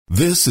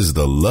This is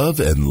the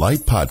Love and Light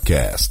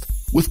Podcast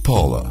with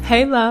Paula.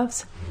 Hey,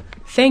 loves.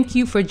 Thank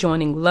you for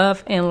joining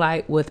Love and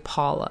Light with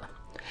Paula.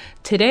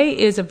 Today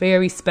is a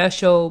very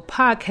special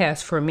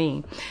podcast for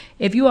me.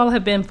 If you all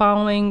have been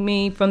following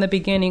me from the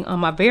beginning, on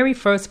my very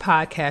first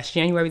podcast,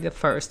 January the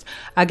 1st,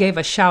 I gave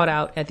a shout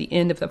out at the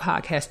end of the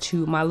podcast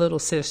to my little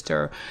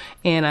sister.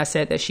 And I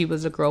said that she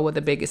was a girl with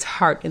the biggest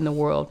heart in the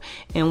world.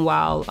 And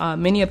while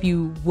many of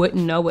you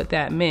wouldn't know what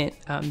that meant,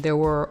 there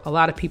were a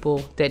lot of people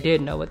that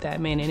did know what that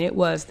meant. And it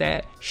was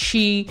that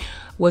she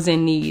was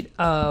in need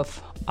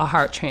of a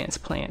heart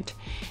transplant.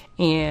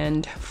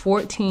 And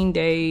 14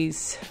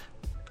 days...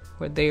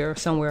 were there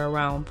somewhere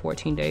around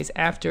 14 days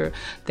after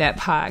that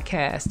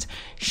podcast,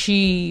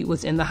 she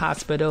was in the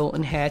hospital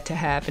and had to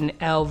have an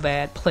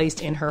LVAD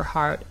placed in her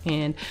heart.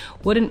 And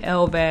what an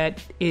LVAD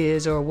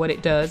is, or what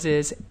it does,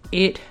 is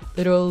it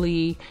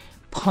literally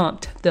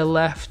pumped the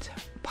left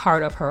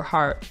part of her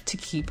heart to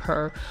keep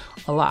her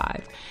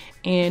alive.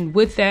 And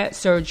with that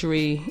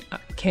surgery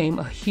came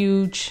a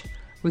huge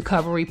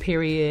recovery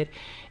period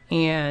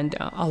and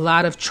a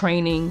lot of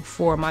training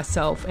for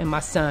myself and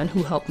my son,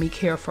 who helped me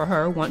care for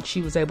her once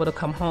she was able to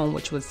come home,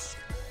 which was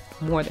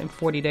more than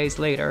 40 days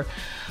later,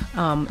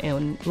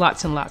 and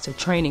lots of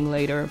training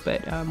later.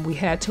 But we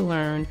had to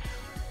learn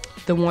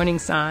the warning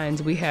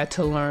signs. We had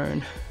to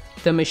learn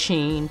the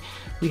machine.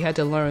 We had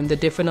to learn the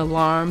different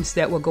alarms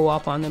that would go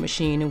off on the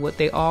machine and what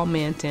they all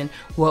meant and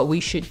what we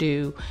should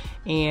do.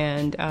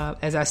 And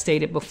as I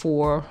stated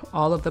before,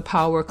 all of the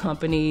power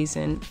companies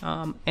and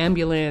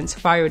ambulance,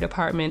 fire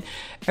department,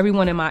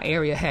 everyone in my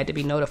area had to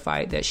be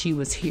notified that she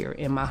was here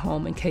in my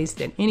home in case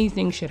that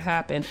anything should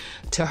happen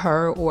to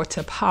her or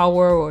to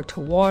power or to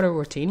water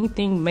or to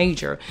anything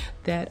major,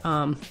 that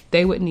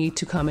they would need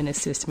to come and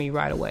assist me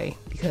right away,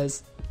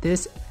 because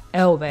this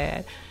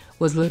LVAD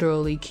was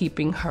literally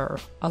keeping her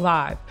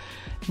alive.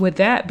 With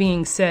that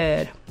being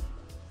said,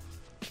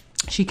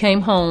 she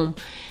came home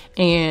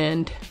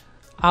and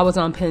I was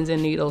on pins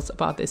and needles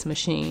about this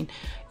machine.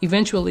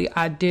 Eventually,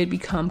 I did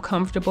become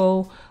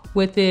comfortable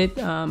with it.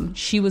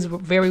 She was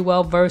very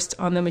well versed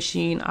on the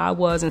machine. I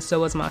was, and so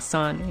was my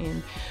son.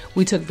 And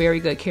we took very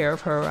good care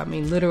of her. I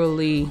mean,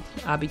 literally,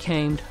 I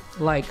became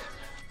like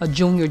a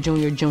junior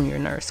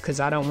nurse, because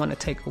I don't want to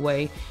take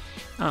away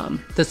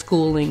the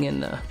schooling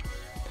and the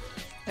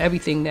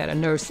everything that a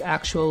nurse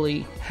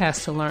actually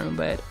has to learn.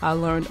 But I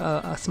learned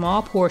a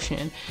small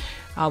portion.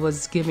 I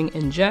was giving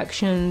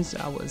injections.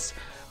 I was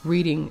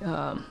reading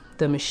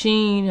the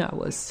machine. I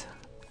was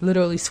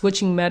literally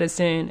switching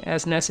medicine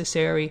as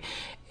necessary.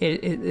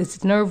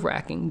 It's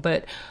nerve-wracking,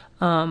 but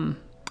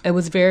it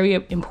was very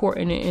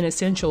important and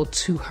essential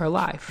to her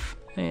life.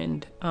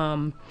 And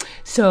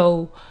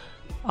so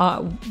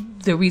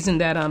the reason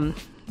that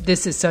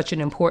this is such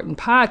an important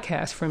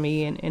podcast for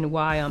me, and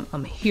why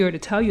I'm here to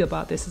tell you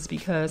about this, is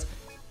because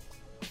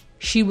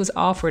she was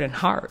offered an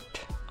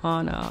heart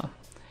on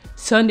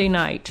Sunday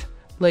night.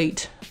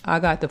 Late, I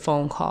got the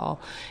phone call,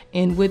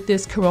 and with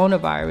this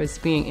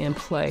coronavirus being in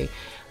play,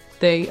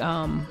 they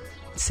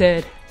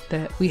said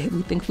that we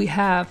think we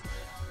have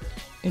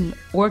an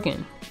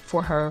organ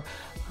for her,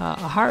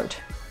 a heart,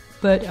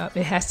 but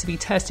it has to be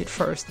tested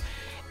first.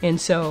 And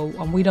so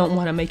we don't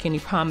want to make any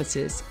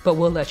promises, but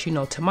we'll let you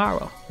know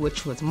tomorrow,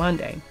 which was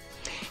Monday.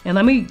 And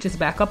let me just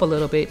back up a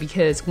little bit,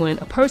 because when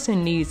a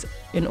person needs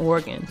an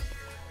organ,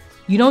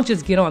 you don't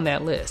just get on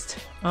that list.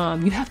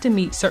 You have to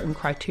meet certain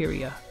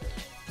criteria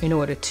in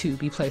order to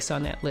be placed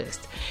on that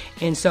list.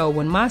 And so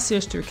when my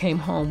sister came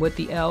home with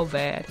the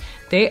LVAD,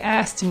 they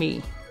asked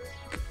me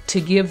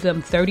to give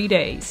them 30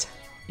 days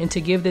and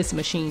to give this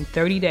machine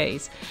 30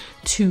 days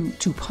to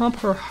pump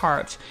her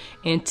heart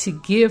and to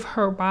give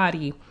her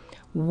body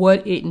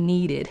what it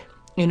needed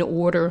in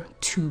order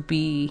to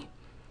be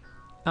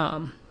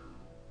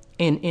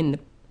in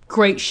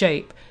great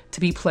shape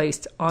to be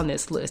placed on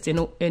this list.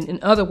 In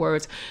other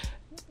words,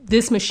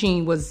 this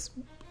machine was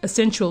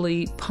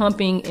essentially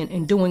pumping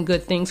and doing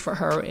good things for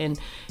her and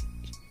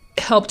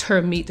helped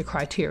her meet the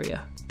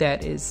criteria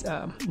that is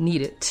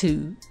needed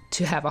to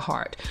have a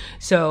heart.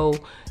 So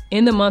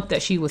in the month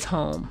that she was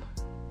home,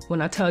 when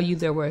I tell you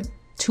there were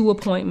 2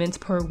 appointments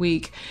per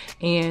week,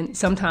 and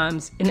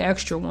sometimes an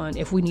extra one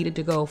if we needed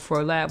to go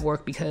for lab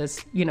work,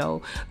 because, you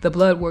know, the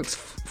blood works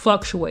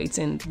fluctuates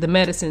and the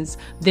medicines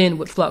then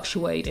would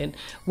fluctuate, and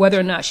whether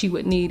or not she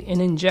would need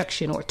an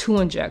injection or 2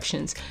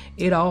 injections,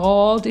 it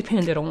all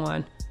depended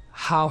on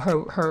how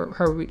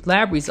her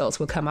lab results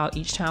would come out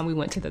each time we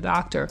went to the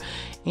doctor.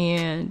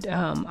 And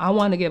I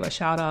want to give a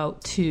shout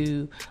out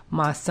to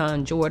my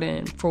son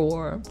Jordan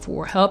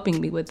for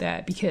helping me with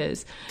that,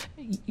 because,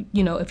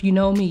 you know, if you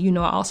know me, you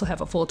know I also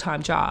have a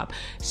full-time job.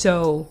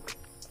 So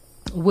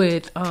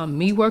with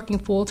me working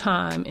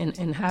full-time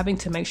and having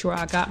to make sure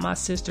I got my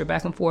sister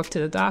back and forth to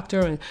the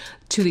doctor and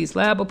to these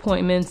lab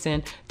appointments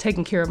and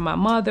taking care of my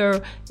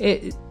mother,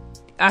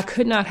 I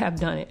could not have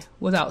done it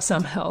without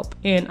some help.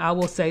 And I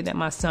will say that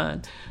my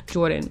son,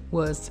 Jordan,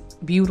 was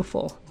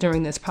beautiful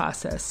during this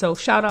process. So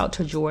shout out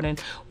to Jordan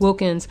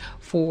Wilkins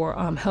for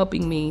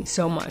helping me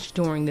so much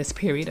during this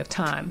period of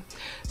time.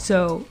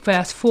 So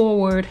fast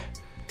forward,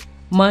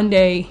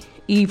 Monday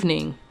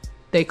evening,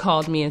 they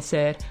called me and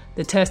said,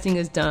 the testing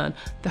is done.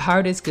 The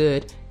heart is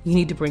good. You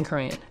need to bring her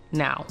in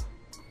now.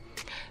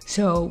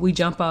 So we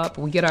jump up,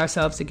 we get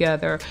ourselves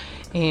together,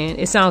 and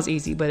it sounds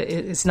easy, but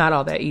it's not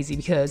all that easy,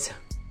 because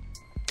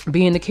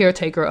being the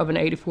caretaker of an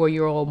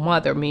 84-year-old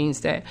mother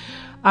means that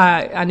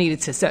I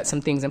needed to set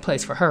some things in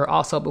place for her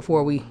also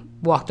before we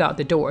walked out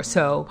the door.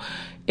 So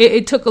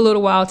it took a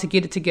little while to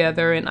get it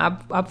together, and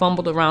I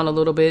fumbled around a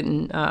little bit,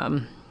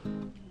 and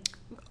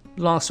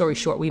long story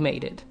short, we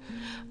made it.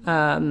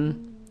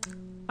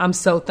 I'm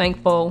so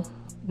thankful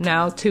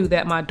now too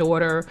that my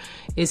daughter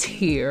is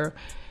here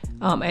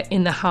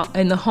in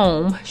the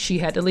home. She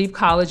had to leave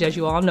college, as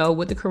you all know,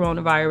 with the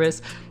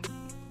coronavirus.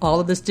 All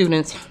of the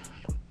students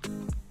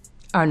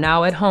are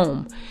now at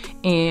home,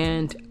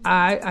 and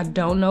I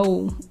don't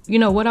know,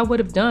 what I would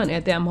have done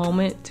at that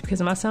moment,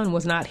 because my son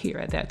was not here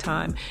at that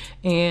time,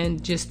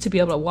 and just to be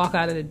able to walk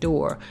out of the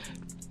door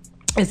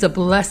is a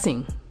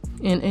blessing.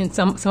 And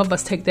some of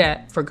us take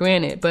that for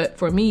granted, but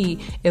for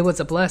me, it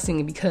was a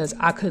blessing because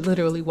I could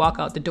literally walk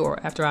out the door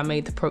after I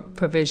made the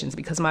provisions,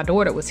 because my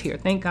daughter was here.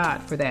 Thank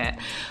God for that.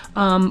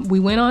 We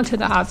went on to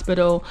the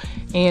hospital,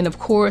 and of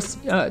course,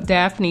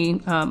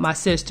 Daphne, my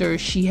sister,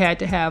 she had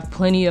to have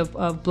plenty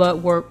of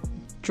blood work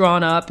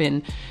drawn up,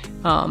 and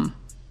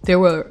there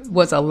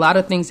was a lot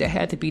of things that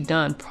had to be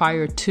done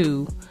prior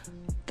to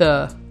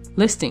the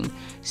listing.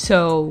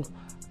 So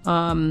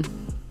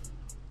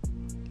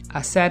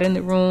I sat in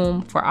the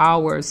room for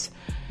hours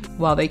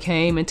while they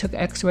came and took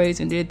x-rays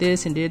and did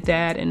this and did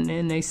that. And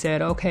then they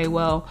said, okay,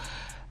 well,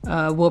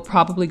 we're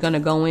probably going to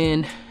go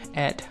in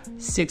at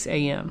 6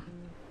 a.m.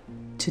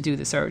 to do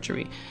the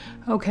surgery.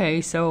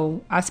 Okay,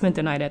 so I spent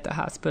the night at the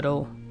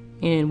hospital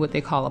in what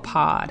they call a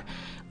pod,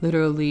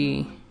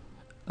 literally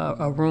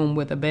a room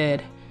with a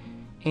bed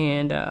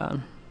and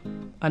a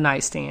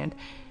nightstand.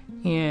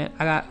 And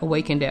I got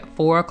awakened at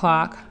 4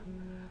 o'clock.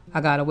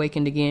 I got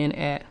awakened again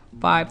at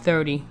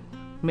 5:30.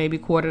 Maybe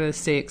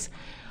 5:45,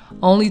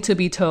 only to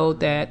be told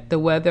that the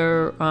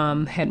weather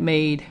had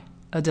made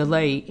a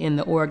delay in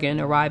the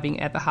organ arriving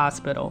at the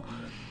hospital,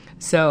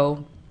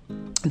 so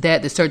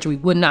that the surgery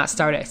would not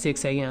start at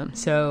 6 a.m.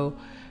 So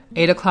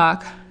 8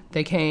 o'clock,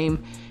 they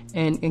came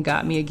and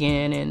got me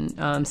again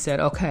and said,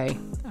 okay,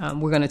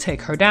 we're going to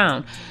take her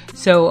down.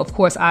 So, of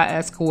course, I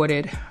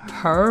escorted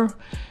her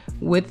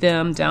with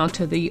them down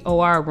to the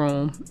OR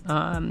room,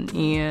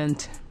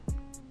 and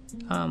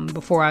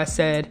before I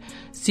said,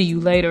 see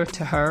you later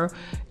to her,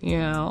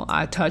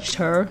 I touched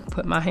her,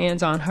 put my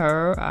hands on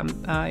her.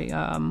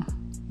 I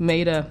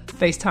made a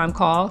FaceTime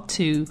call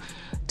to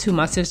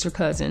my sister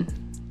cousin,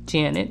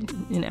 Janet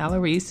and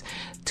Alarise,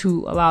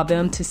 to allow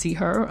them to see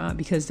her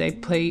because they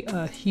play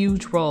a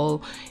huge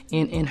role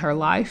in her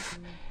life.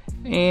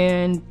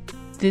 And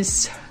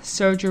this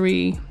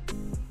surgery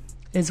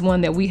is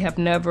one that we have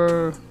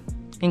never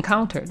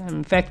encountered.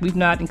 In fact, we've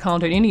not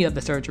encountered any of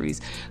the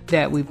surgeries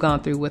that we've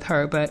gone through with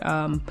her, but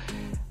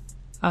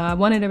I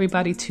wanted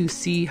everybody to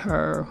see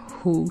her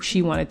who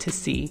she wanted to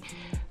see.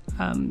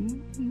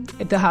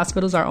 The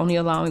hospitals are only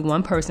allowing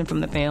one person from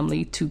the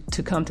family to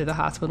come to the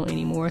hospital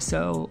anymore,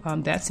 so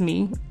that's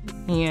me.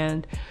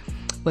 And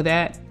with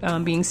that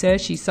being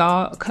said, she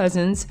saw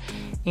cousins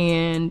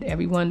and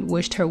everyone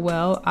wished her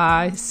well.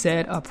 I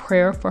said a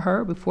prayer for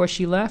her before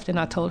she left, and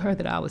I told her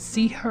that I would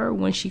see her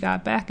when she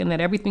got back and that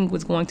everything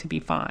was going to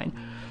be fine.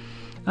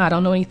 I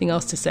don't know anything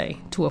else to say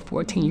to a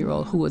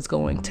 14-year-old who is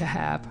going to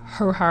have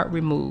her heart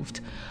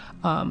removed.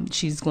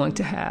 She's going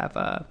to have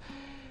a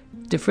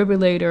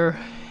defibrillator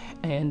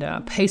and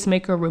a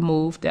pacemaker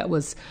removed that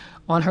was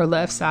on her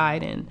left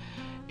side, and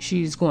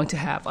she's going to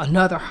have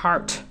another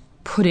heart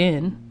put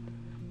in.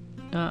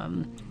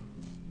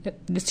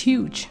 It's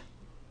huge.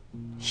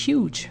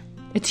 Huge.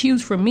 It's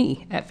huge for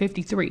me at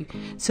 53.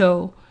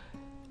 So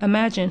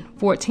imagine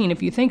 14.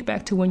 If you think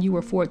back to when you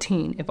were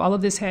 14, if all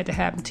of this had to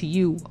happen to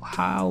you,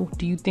 how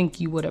do you think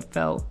you would have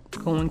felt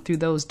going through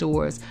those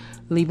doors,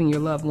 leaving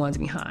your loved ones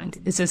behind?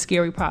 It's a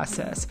scary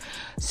process.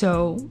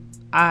 So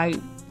I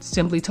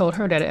simply told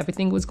her that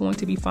everything was going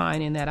to be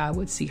fine and that I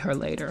would see her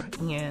later.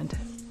 And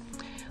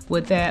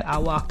with that, I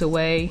walked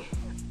away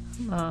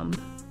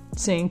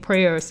saying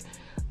prayers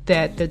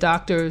that the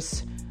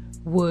doctors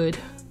would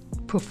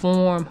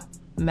perform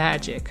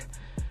magic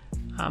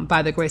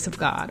by the grace of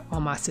God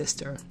on my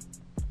sister.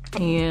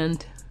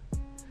 And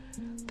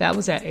that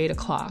was at 8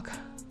 o'clock.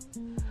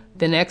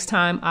 The next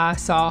time I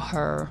saw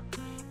her,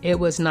 it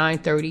was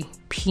 9:30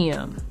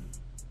 p.m.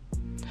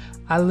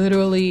 I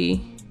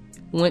literally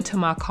went to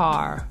my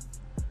car,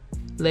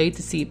 laid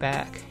the seat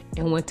back,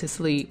 and went to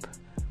sleep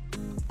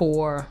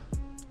for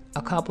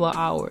a couple of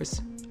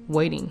hours,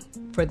 waiting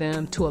for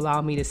them to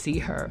allow me to see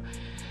her.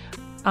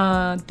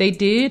 They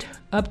did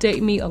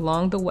update me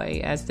along the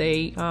way as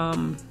they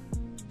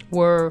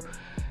were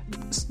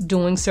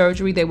doing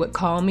surgery. They would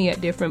call me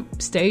at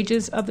different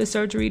stages of the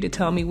surgery to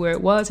tell me where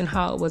it was and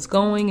how it was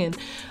going. And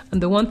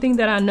the one thing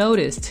that I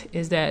noticed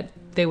is that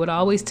they would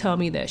always tell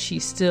me that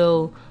she's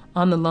still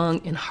on the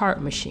lung and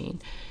heart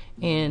machine.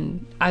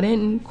 And I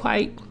didn't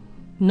quite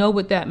know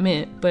what that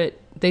meant, but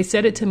they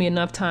said it to me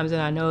enough times that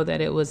I know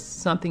that it was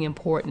something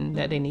important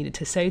that they needed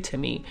to say to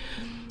me.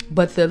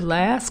 But the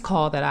last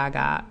call that I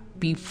got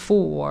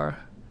before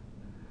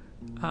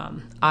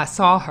I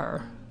saw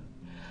her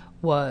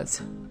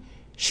was,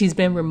 she's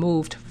been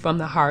removed from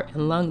the heart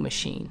and lung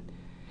machine.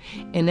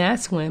 And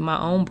that's when my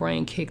own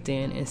brain kicked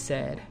in and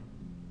said,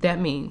 that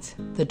means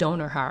the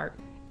donor heart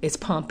is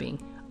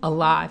pumping,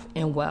 alive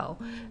and well,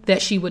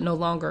 that she would no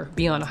longer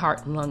be on a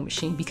heart and lung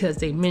machine, because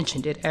they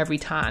mentioned it every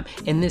time.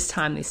 And this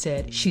time they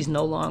said she's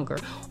no longer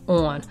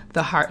on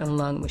the heart and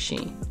lung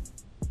machine.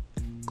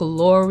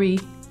 Glory,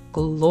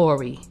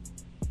 glory.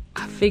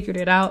 I figured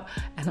it out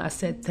and I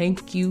said,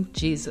 thank you,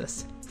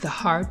 Jesus. The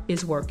heart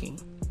is working.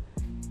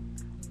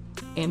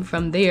 And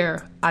from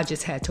there, I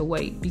just had to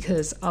wait,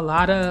 because a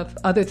lot of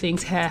other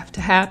things have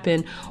to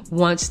happen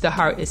once the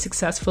heart is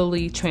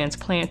successfully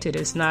transplanted.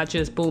 It's not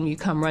just boom, you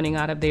come running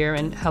out of there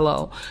and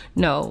hello.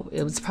 No,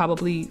 it was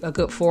probably a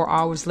good 4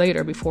 hours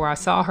later before I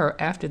saw her,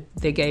 after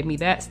they gave me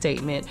that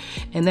statement.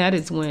 And that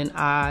is when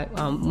I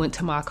went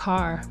to my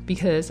car,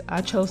 because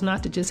I chose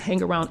not to just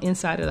hang around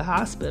inside of the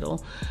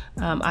hospital.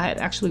 I had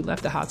actually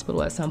left the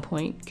hospital at some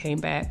point, came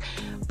back.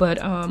 But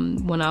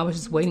when I was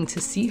just waiting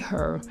to see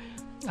her,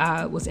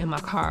 I was in my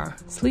car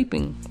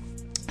sleeping.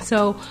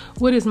 So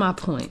what is my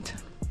point?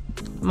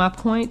 My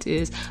point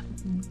is,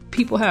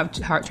 people have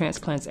heart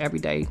transplants every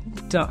day.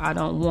 I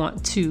don't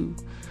want to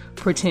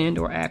pretend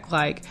or act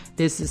like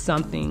this is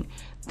something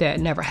that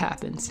never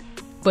happens,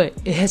 but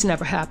it has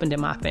never happened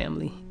in my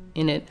family.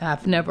 And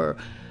I've never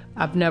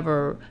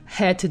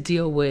had to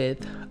deal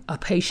with a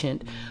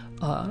patient,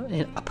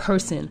 a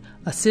person,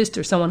 a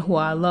sister, someone who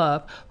I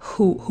love,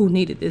 who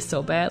needed this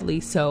so badly.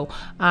 So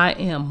I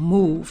am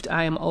moved,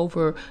 I am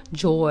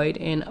overjoyed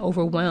and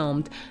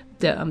overwhelmed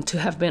to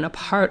have been a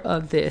part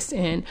of this.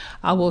 And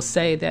I will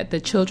say that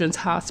the Children's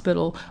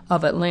Hospital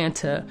of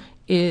Atlanta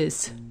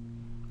is,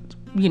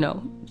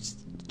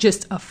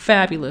 just a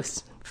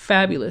fabulous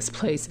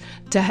place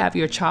to have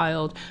your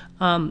child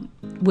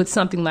with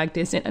something like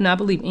this. And I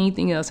believe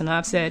anything else. And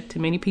I've said to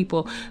many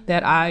people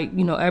that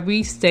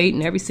every state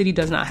and every city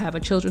does not have a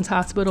children's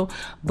hospital,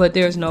 but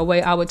there's no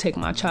way I would take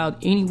my child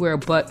anywhere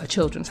but a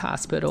children's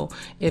hospital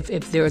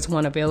if there is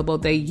one available.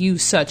 They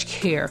use such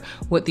care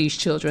with these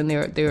children.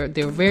 They're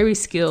very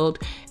skilled,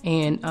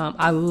 and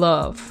I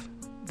love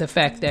the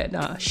fact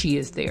that she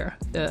is there.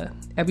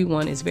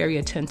 Everyone is very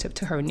attentive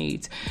to her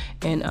needs,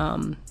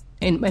 and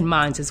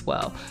mine as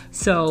well.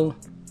 So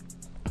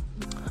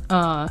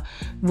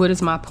what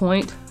is my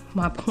point?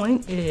 My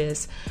point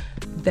is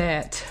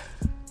that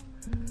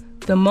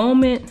the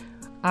moment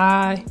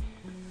I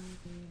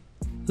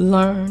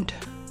learned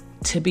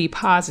to be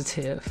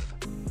positive,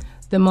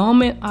 the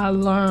moment I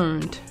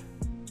learned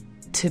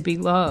to be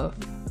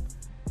loved,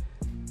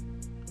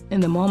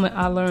 and the moment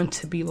I learned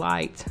to be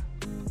light,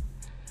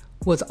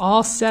 was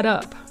all set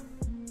up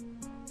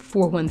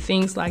for when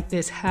things like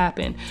this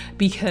happen.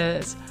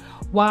 Because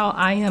while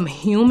I am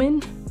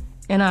human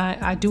and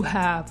I do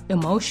have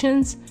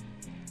emotions,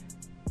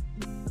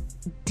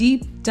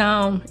 deep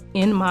down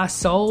in my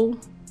soul,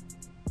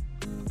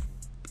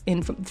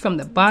 and from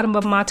the bottom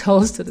of my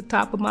toes to the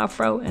top of my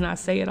throat, and I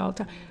say it all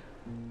the time,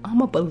 I'm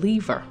a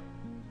believer.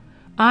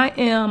 I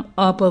am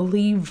a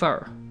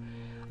believer.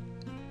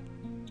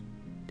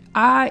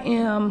 I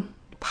am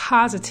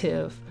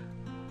positive.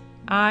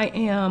 I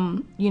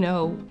am,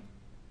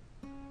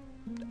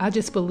 I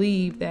just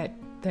believe that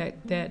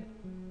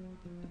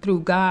through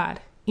God,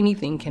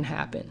 anything can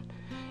happen.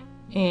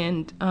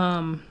 And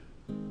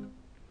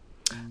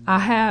I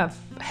have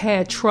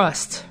had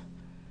trust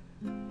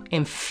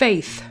and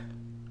faith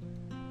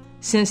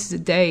since the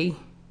day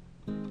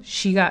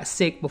she got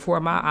sick before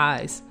my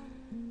eyes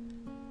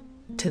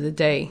to the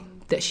day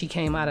that she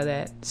came out of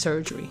that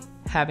surgery,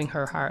 having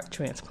her heart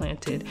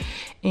transplanted.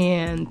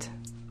 And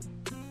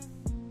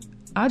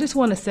I just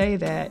want to say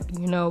that,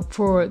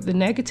 for the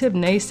negative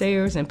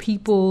naysayers and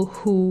people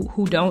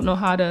who don't know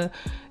how to,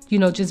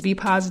 just be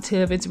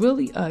positive, it's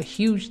really a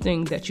huge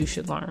thing that you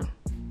should learn.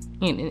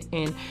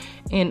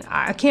 And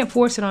I can't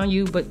force it on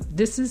you, but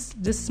this is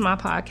my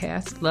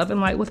podcast, Love and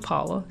Light with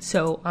Paula.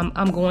 So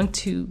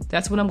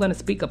that's what I'm going to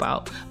speak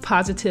about: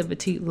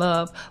 positivity,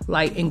 love,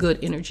 light, and good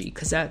energy,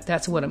 because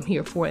that's what I'm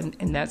here for,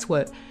 and that's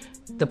what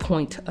the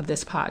point of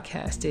this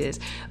podcast is.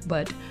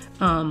 But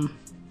I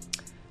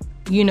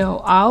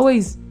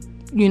always,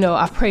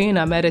 I pray and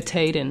I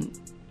meditate, and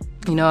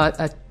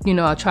I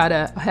try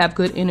to have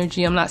good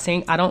energy. I'm not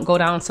saying I don't go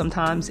down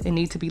sometimes and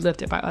need to be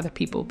lifted by other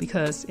people,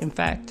 because in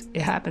fact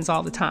it happens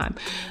all the time,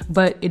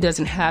 but it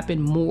doesn't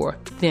happen more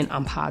than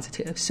I'm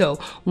positive. So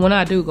when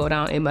I do go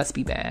down, it must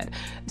be bad.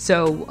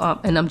 So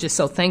and I'm just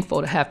so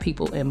thankful to have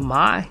people in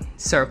my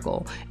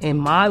circle, in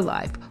my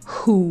life,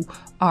 who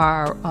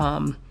are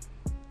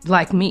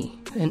like me,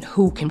 and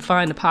who can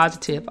find the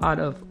positive out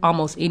of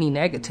almost any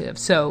negative.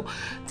 So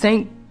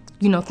thank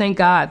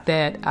God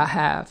that I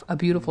have a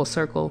beautiful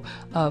circle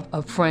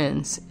of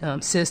friends,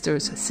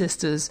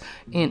 sisters,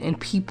 and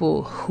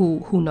people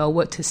who know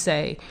what to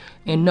say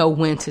and know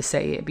when to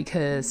say it,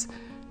 because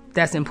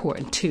that's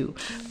important too.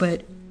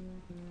 But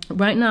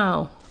right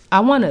now, I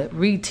want to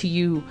read to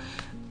you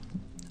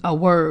a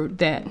word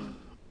that,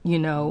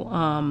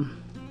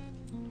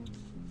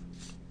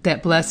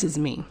 that blesses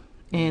me,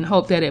 and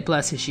hope that it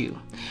blesses you.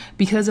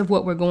 Because of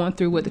what we're going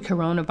through with the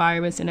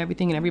coronavirus and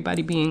everything, and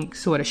everybody being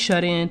sort of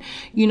shut in,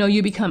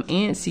 you become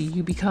antsy.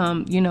 You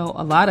become,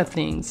 a lot of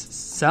things,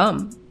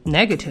 some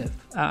negative.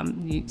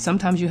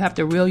 Sometimes you have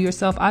to reel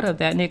yourself out of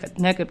that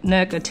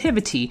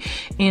negativity.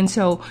 And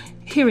so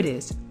here it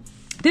is.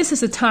 This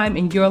is a time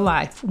in your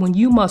life when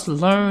you must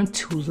learn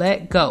to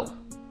let go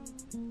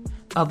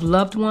of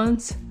loved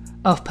ones,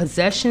 of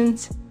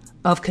possessions,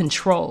 of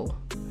control.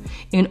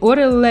 In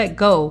order to let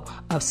go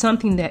of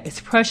something that is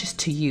precious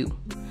to you,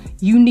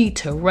 you need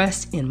to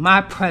rest in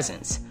my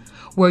presence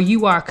where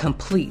you are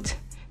complete.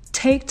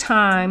 Take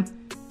time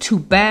to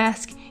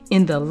bask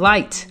in the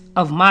light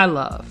of my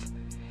love.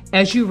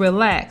 As you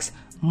relax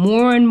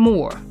more and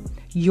more,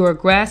 your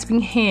grasping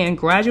hand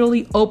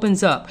gradually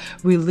opens up,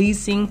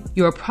 releasing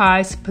your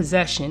prized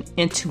possession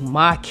into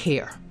my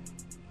care.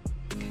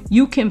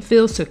 You can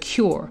feel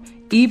secure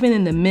even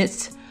in the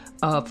midst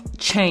of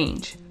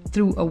change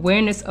through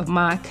awareness of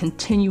my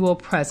continual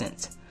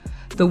presence.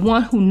 The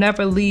one who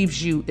never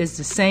leaves you is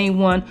the same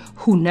one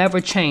who never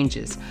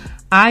changes.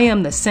 I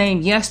am the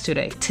same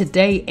yesterday,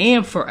 today,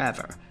 and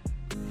forever.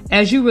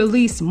 As you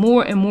release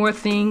more and more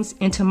things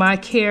into my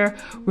care,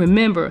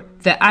 remember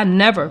that I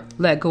never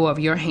let go of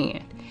your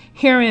hand.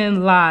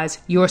 Herein lies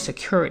your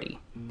security,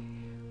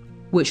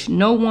 which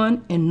no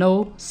one in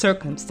no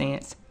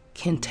circumstance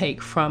can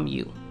take from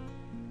you.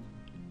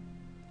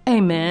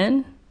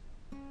 Amen.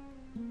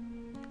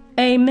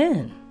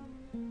 Amen.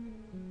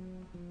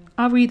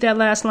 I'll read that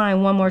last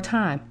line one more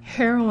time.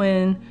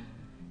 Herein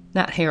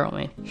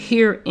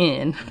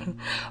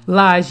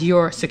lies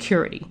your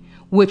security,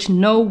 which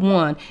no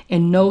one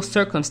in no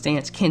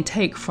circumstance can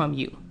take from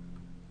you.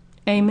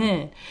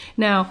 Amen.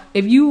 Now,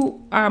 if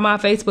you are my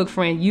Facebook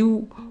friend,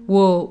 you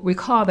will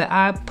recall that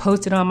I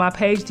posted on my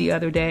page the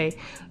other day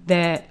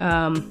that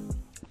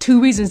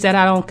 2 reasons that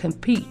I don't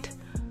compete.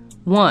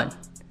 1,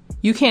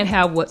 you can't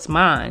have what's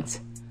mine.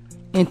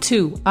 And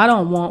 2, I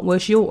don't want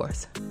what's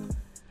yours.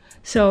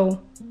 So,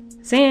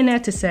 saying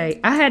that to say,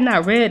 I had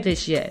not read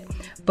this yet,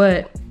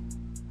 but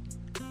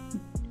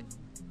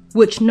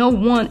which no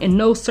one in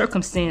no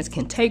circumstance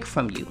can take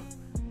from you.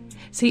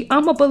 See,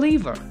 I'm a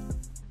believer,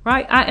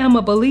 right? I am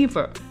a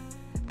believer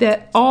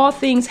that all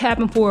things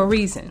happen for a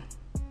reason.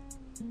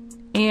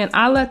 And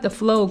I let the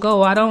flow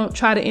go. I don't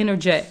try to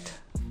interject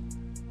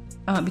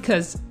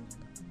because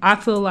I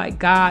feel like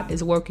God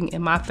is working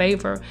in my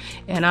favor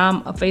and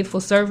I'm a faithful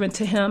servant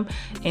to him.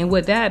 And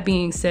with that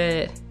being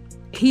said,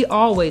 he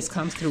always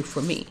comes through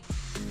for me.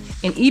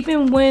 And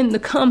even when the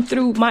come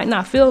through might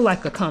not feel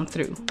like a come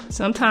through,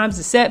 sometimes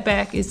the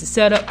setback is the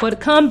setup for the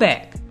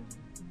comeback.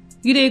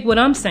 You dig what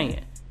I'm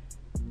saying?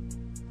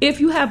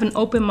 If you have an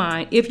open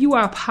mind, if you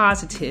are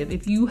positive,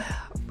 if you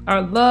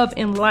are love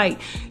and light,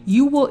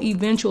 you will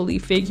eventually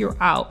figure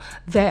out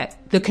that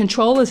the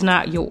control is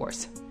not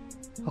yours.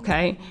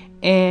 Okay?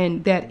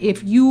 And that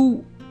if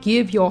you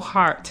give your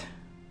heart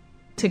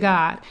to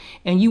God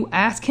and you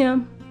ask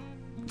him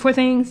for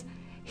things,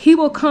 he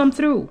will come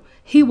through.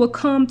 He will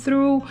come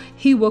through.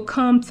 He will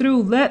come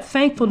through. Let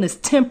thankfulness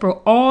temper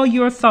all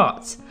your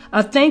thoughts.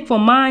 A thankful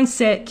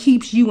mindset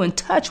keeps you in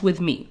touch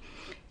with me.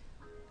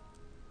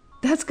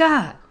 That's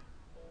God.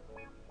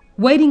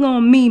 Waiting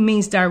on me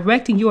means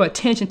directing your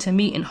attention to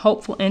me in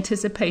hopeful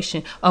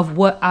anticipation of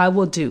what I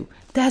will do.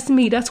 That's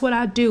me. That's what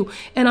I do.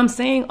 And I'm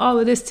saying all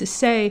of this to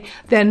say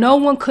that no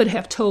one could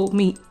have told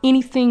me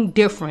anything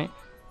different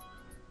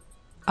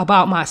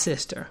about my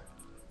sister,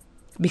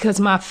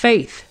 because my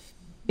faith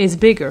is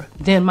bigger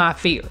than my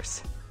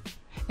fears.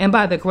 And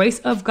by the grace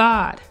of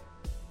God,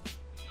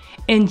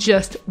 in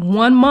just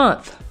 1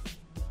 month,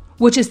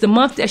 which is the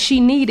month that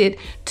she needed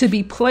to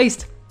be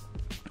placed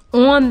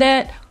on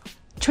that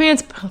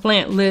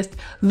transplant list,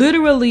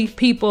 literally,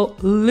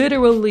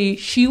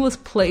 she was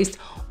placed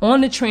on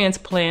the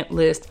transplant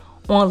list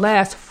on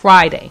last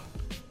Friday.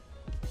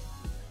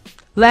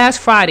 Last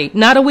Friday,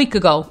 not a week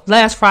ago,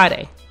 last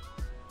Friday.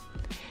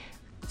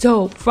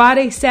 So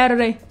Friday,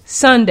 Saturday,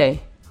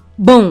 Sunday,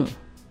 boom.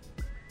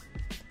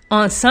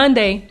 On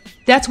Sunday,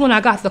 that's when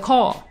I got the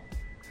call.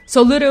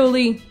 So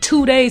literally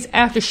 2 days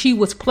after she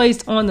was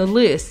placed on the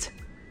list,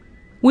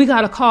 we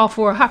got a call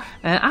for her.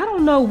 And I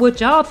don't know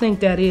what y'all think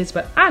that is,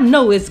 but I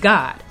know it's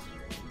God.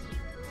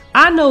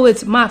 I know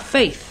it's my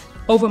faith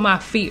over my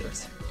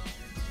fears.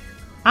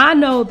 I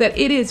know that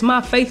it is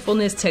my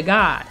faithfulness to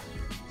God.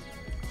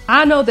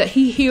 I know that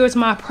he hears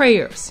my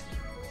prayers.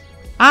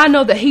 I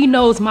know that he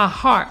knows my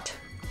heart.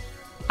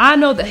 I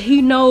know that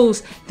he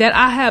knows that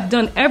I have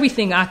done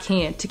everything I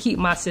can to keep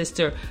my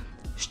sister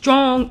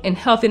strong and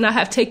healthy, and I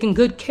have taken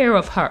good care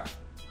of her.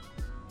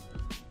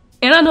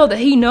 And I know that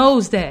he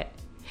knows that.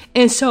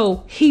 And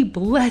so he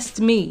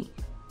blessed me,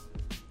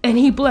 and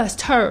he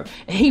blessed her,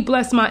 and he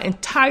blessed my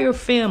entire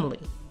family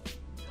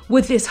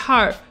with his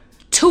heart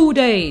 2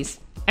 days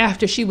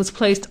after she was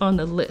placed on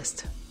the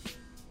list.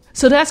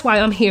 So that's why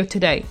I'm here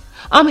today.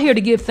 I'm here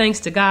to give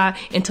thanks to God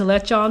and to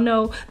let y'all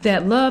know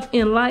that love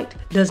and light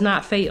does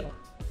not fail.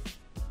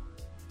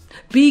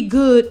 Be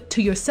good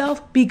to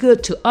yourself. Be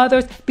good to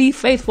others. Be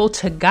faithful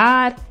to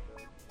God.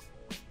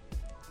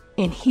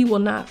 And he will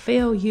not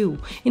fail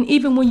you. And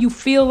even when you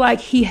feel like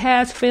he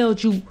has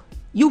failed you,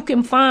 you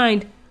can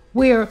find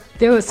where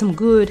there is some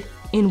good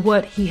in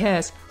what he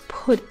has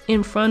put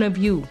in front of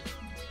you.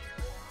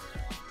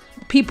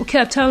 People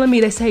kept telling me,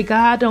 they say,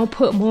 God don't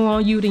put more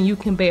on you than you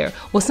can bear.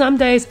 Well, some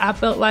days I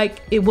felt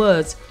like it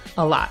was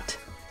a lot.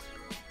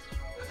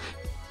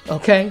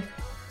 Okay?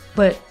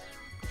 But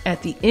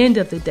at the end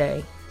of the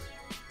day,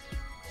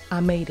 I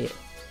made it.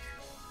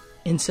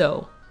 And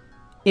so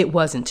it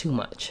wasn't too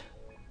much.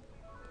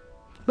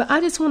 But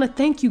I just want to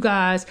thank you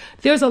guys.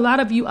 There's a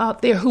lot of you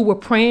out there who were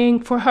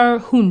praying for her,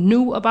 who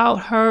knew about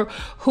her,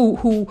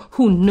 who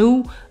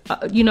knew,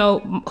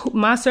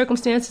 my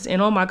circumstances. And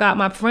oh my God,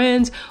 my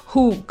friends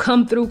who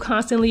come through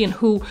constantly and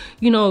who,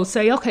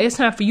 say, okay, it's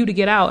time for you to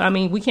get out. I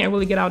mean, we can't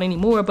really get out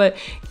anymore, but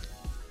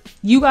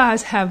you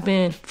guys have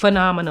been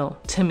phenomenal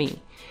to me.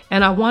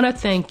 And I want to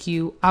thank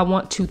you. I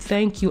want to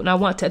thank you. And I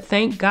want to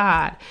thank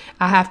God.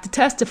 I have to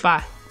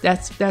testify.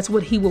 That's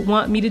what he would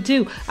want me to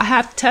do. I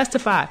have to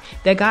testify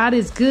that God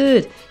is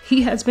good.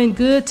 He has been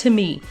good to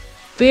me,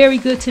 very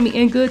good to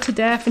me, and good to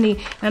Daphne.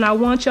 And I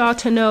want y'all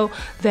to know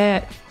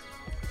that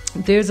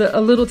there's a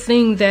little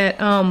thing that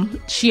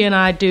she and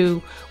I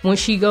do when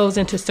she goes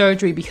into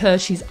surgery,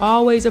 because she's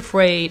always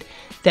afraid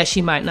that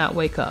she might not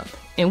wake up.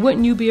 And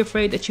wouldn't you be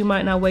afraid that you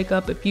might not wake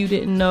up if you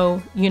didn't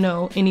know,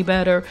 any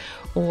better?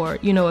 Or,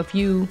 if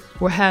you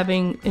were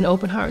having an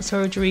open heart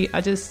surgery?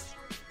 I just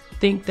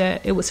think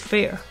that it was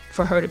fair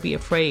for her to be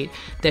afraid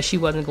that she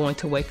wasn't going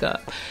to wake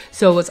up.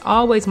 So it's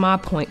always my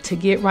point to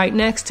get right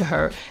next to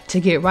her, to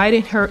get right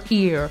in her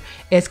ear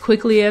as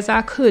quickly as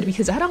I could,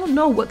 because I don't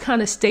know what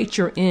kind of state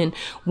you're in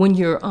when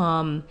you're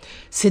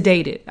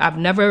sedated. I've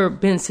never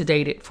been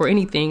sedated for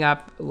anything. I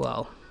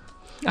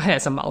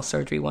had some mouth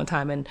surgery one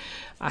time and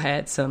I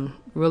had some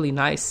really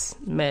nice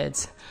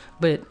meds,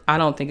 but I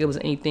don't think it was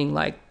anything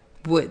like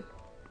what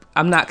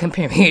I'm not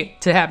comparing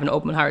it to having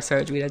open heart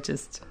surgery.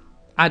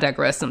 I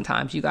digress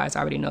sometimes. You guys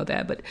already know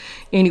that. But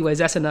anyways,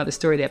 that's another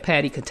story that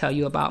Patty could tell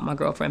you about, my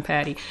girlfriend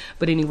Patty.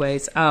 But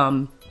anyways,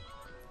 I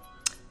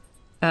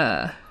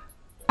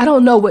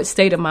don't know what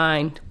state of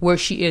mind where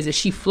she is. Is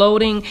she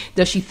floating?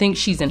 Does she think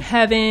she's in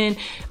heaven?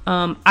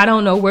 I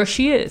don't know where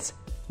she is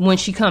when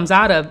she comes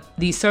out of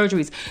these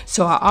surgeries.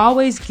 So I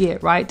always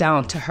get right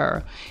down to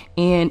her.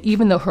 And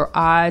even though her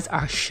eyes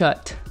are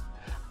shut,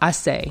 I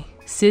say,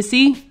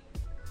 Sissy.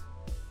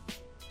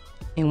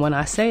 And when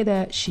I say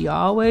that, she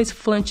always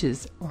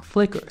flinches or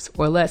flickers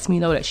or lets me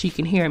know that she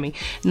can hear me.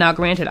 Now,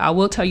 granted, I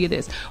will tell you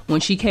this. When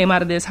she came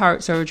out of this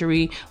heart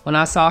surgery, when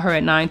I saw her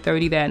at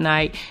 9:30 that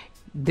night,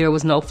 there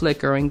was no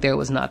flickering. There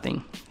was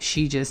nothing.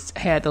 She just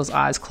had those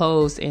eyes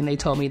closed, and they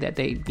told me that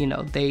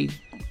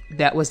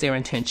that was their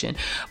intention.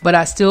 But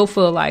I still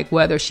feel like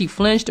whether she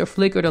flinched or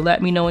flickered or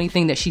let me know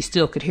anything, that she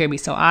still could hear me.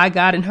 So I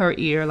got in her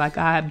ear like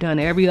I have done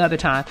every other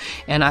time.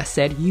 And I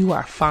said, you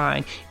are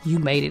fine. You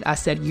made it. I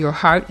said, your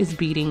heart is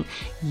beating.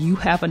 You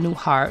have a new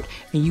heart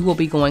and you will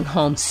be going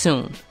home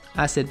soon.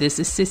 I said, this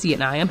is Sissy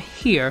and I am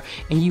here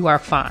and you are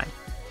fine.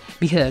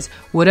 Because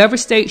whatever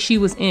state she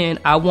was in,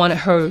 I wanted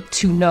her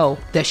to know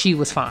that she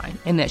was fine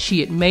and that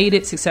she had made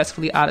it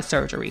successfully out of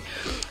surgery.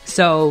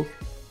 So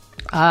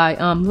I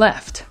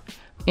left.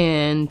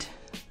 And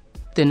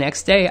the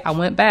next day I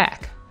went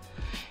back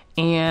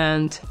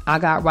and I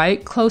got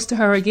right close to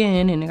her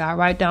again and I got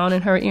right down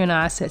in her ear and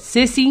I said,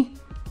 Sissy.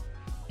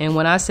 And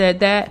when I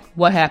said that,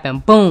 what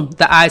happened? Boom,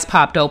 the eyes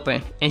popped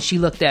open and she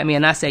looked at me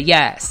and I said,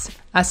 yes.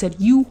 I said,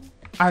 you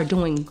are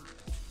doing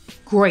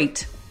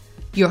great.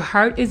 Your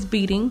heart is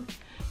beating.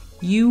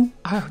 You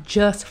are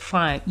just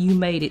fine. You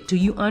made it. Do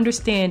you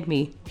understand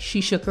me?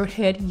 She shook her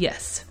head.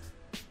 Yes.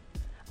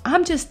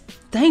 I'm just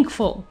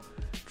thankful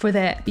for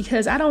that,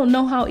 because I don't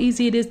know how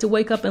easy it is to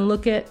wake up and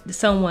look at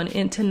someone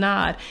and to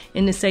nod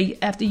and to say,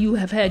 after you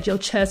have had your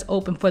chest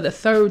open for the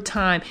third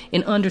time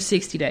in under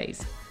 60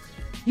 days.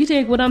 You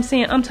dig what I'm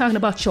saying? I'm talking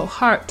about your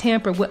heart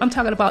tampered with. I'm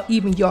talking about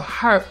even your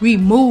heart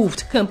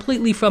removed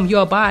completely from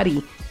your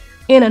body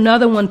and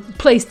another one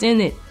placed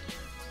in it.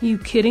 Are you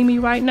kidding me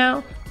right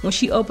now? When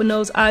she opened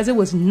those eyes, it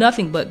was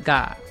nothing but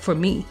God for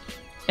me.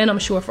 And I'm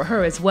sure for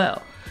her as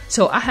well.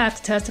 So I have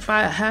to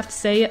testify. I have to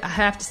say it. I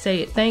have to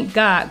say it. Thank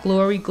God.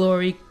 Glory,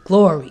 glory,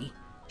 glory.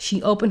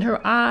 She opened her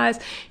eyes.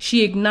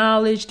 She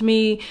acknowledged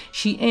me.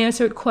 She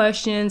answered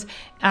questions.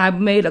 I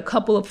made a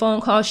couple of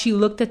phone calls. She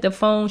looked at the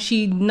phone.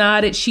 She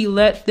nodded. She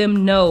let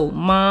them know.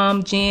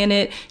 Mom,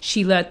 Janet,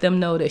 she let them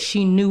know that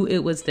she knew it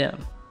was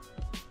them.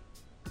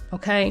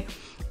 Okay?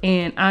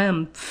 And I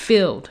am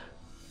filled.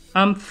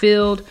 I'm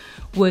filled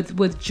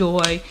with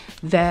joy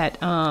that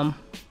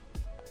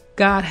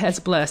God has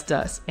blessed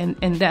us.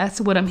 And that's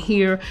what I'm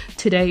here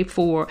today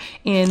for.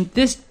 And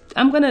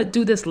I'm going to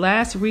do this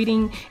last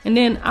reading. And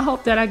then I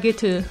hope that I get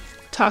to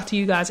talk to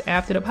you guys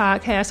after the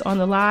podcast on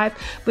the live.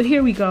 But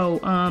here we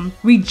go.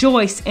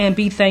 Rejoice and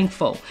be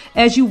thankful.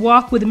 As you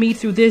walk with me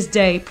through this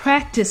day,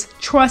 practice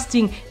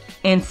trusting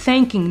and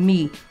thanking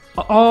me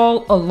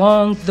all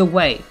along the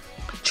way.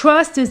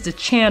 Trust is the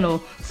channel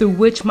through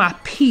which my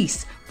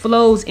peace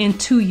flows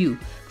into you.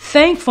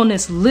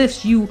 Thankfulness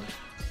lifts you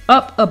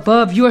up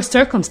above your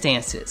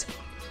circumstances.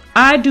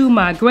 I do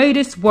my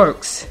greatest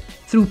works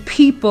through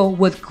people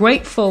with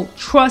grateful,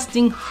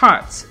 trusting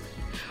hearts.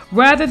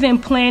 Rather than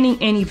planning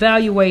and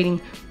evaluating,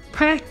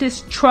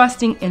 practice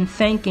trusting and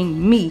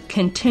thanking me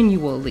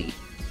continually.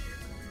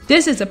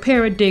 This is a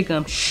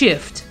paradigm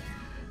shift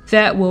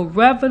that will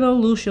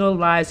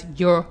revolutionize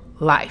your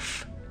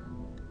life.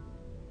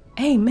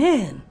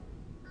 Amen.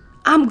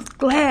 I'm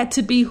glad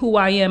to be who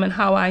I am and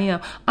how I am.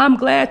 I'm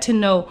glad to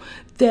know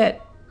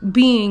that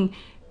being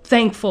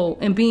thankful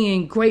and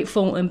being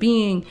grateful and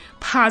being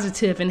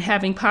positive and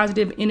having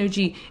positive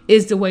energy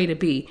is the way to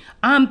be.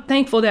 I'm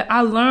thankful that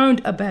I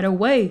learned a better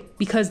way,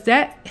 because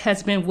that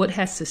has been what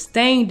has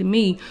sustained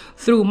me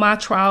through my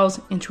trials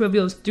and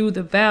tribulations, through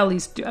the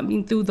valleys,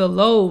 through the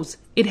lows.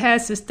 It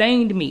has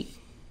sustained me.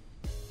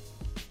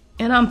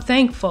 And I'm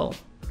thankful.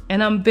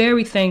 And I'm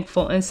very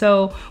thankful. And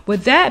so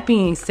with that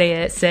being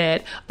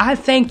said, I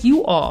thank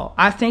you all.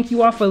 I thank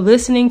you all for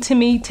listening to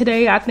me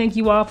today. I thank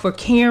you all for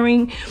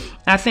caring.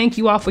 I thank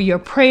you all for your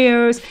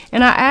prayers.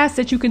 And I ask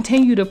that you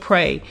continue to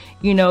pray,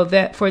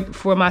 that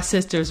for my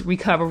sister's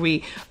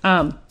recovery.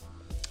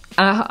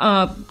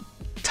 I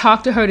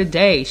talked to her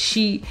today.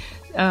 It's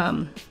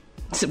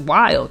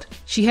wild.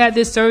 She had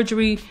this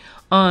surgery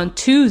on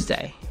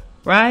Tuesday,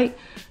 right?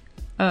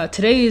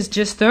 Today is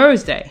just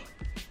Thursday.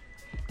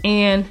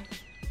 And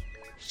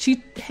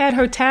she had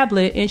her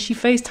tablet and she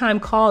FaceTime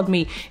called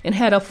me and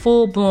had a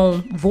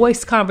full-blown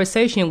voice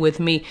conversation with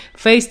me,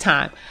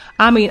 FaceTime.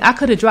 I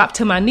could have dropped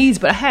to my knees,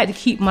 but I had to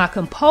keep my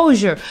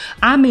composure.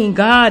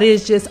 God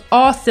is just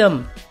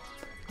awesome.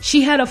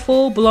 She had a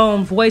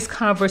full-blown voice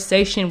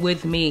conversation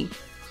with me,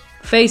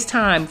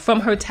 FaceTime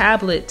from her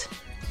tablet.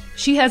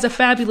 She has a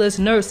fabulous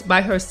nurse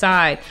by her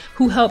side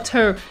who helped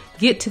her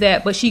get to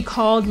that, but she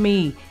called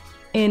me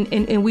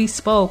and we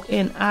spoke,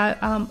 and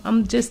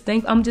I'm just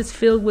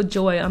filled with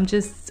joy. I'm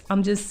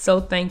just so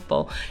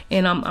thankful,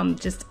 and I'm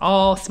just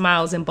all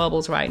smiles and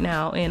bubbles right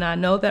now. And I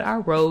know that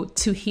our road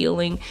to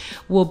healing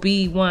will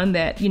be one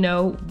that,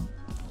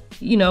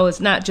 it's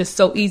not just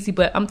so easy,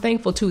 but I'm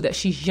thankful too that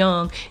she's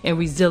young and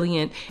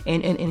resilient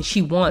and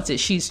she wants it.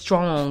 She's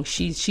strong.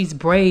 She's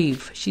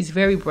brave. She's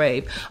very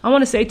brave. I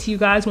want to say to you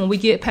guys, when we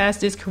get past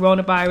this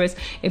coronavirus,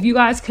 if you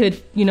guys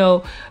could,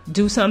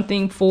 do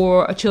something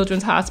for a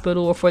children's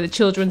hospital or for the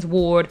children's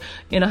ward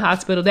in a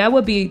hospital,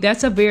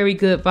 that's a very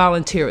good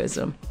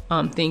volunteerism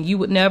thing. You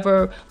would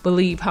never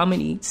believe how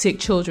many sick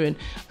children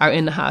are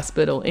in the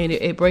hospital, and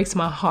it breaks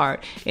my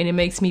heart, and it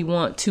makes me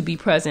want to be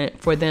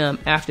present for them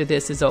after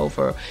this is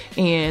over.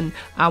 And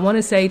I want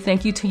to say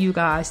thank you to you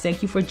guys.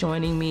 Thank you for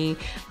joining me.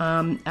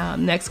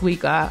 Next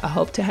week, I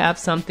hope to have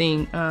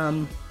something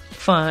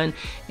fun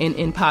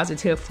and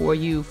positive for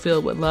you,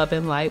 filled with love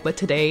and light. But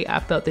today I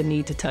felt the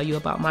need to tell you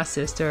about my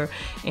sister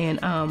and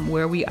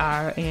where we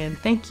are. And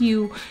thank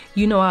you.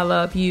 I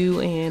love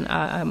you, and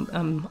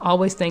I'm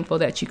always thankful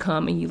that you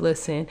come and you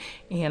listen.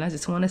 And I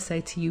just want to say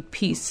to you,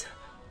 peace,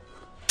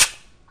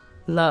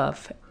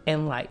 love,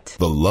 and light.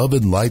 The Love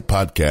and Light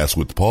Podcast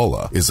with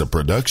Paula is a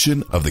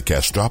production of the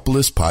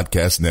Castropolis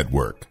Podcast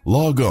Network.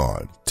 Log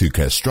on to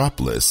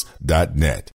castropolis.net.